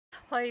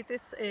Hi,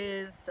 this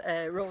is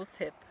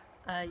Rosehip.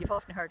 You've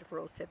often heard of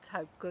rosehips,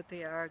 how good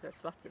they are.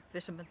 There's lots of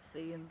vitamin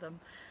C in them,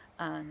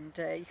 and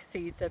you can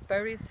see the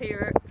berries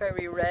here,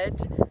 very red.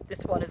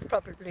 This one is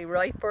probably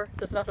riper.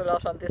 There's not a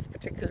lot on this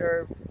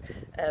particular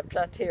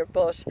plant here,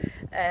 but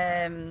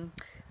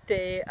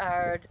they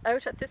are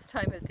out at this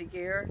time of the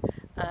year,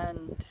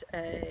 and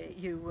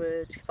you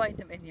would find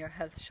them in your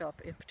health shop,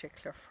 in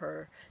particular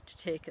to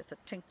take as a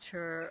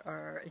tincture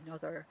or in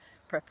other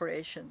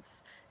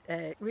preparations.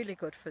 Really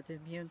good for the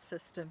immune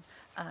system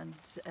and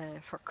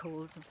for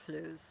colds and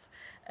flus.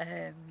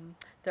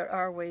 There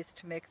are ways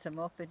to make them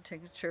up in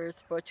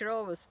tinctures, but you're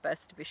always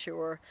best to be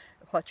sure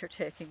what you're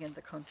taking in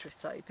the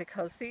countryside,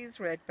 because these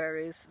red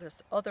berries,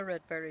 there's other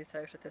red berries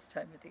out at this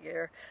time of the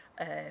year,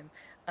 and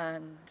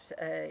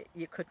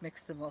you could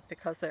mix them up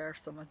because there are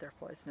some and they're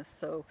poisonous,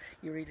 so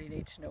you really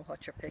need to know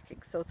what you're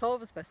picking. So it's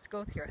always best to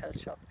go to your health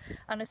shop,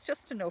 and it's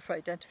just to know for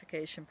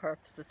identification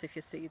purposes. If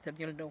you see them,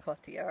 you'll know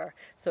what they are.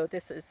 So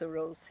this is a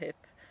rosehip,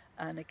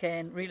 and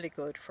again, really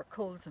good for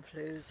colds and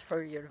flus,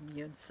 for your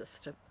immune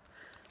system,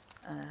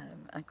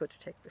 and good to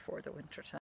take before the winter time.